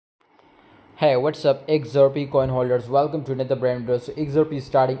Hey, what's up, XRP coin holders? Welcome to another brand video. So XRP is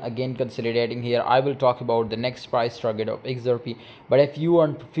starting again, consolidating here. I will talk about the next price target of XRP. But if you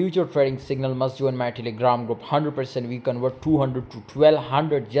want future trading signal, must join my Telegram group. 100% we convert 200 to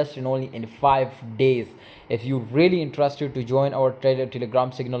 1200 just in only in 5 days. If you're really interested to join our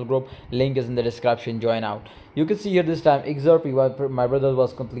Telegram signal group, link is in the description. Join out. You can see here this time XRP, my brother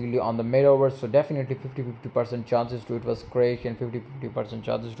was completely on the mid over, so definitely 50% chances to it was crash and 50%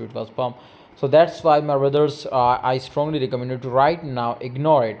 chances to it was pump. So that's why, my brothers, I strongly recommend you to right now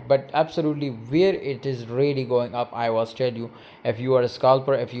ignore it. But absolutely where it is really going up, I was tell you, if you are a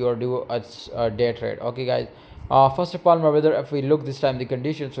scalper, if you are do a day trade. Okay guys, first of all, my brother, if we look this time the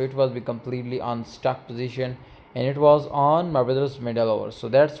condition, so it was be completely on stuck position and it was on my brother's middle over. So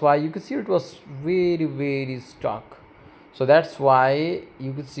that's why you can see it was very stuck. So that's why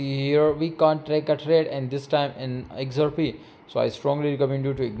you can see here we can't take a trade, and this time in XRP. So I strongly recommend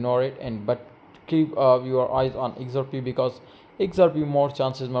you to ignore it, and but keep your eyes on XRP, because XRP more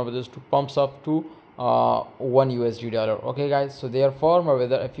chances, my brothers, to pumps up to $1 USD. Okay guys, so therefore, my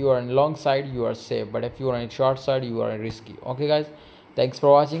brother, if you are on long side you are safe, but if you are on short side you are risky. Okay guys, thanks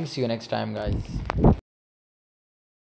for watching, see you next time guys.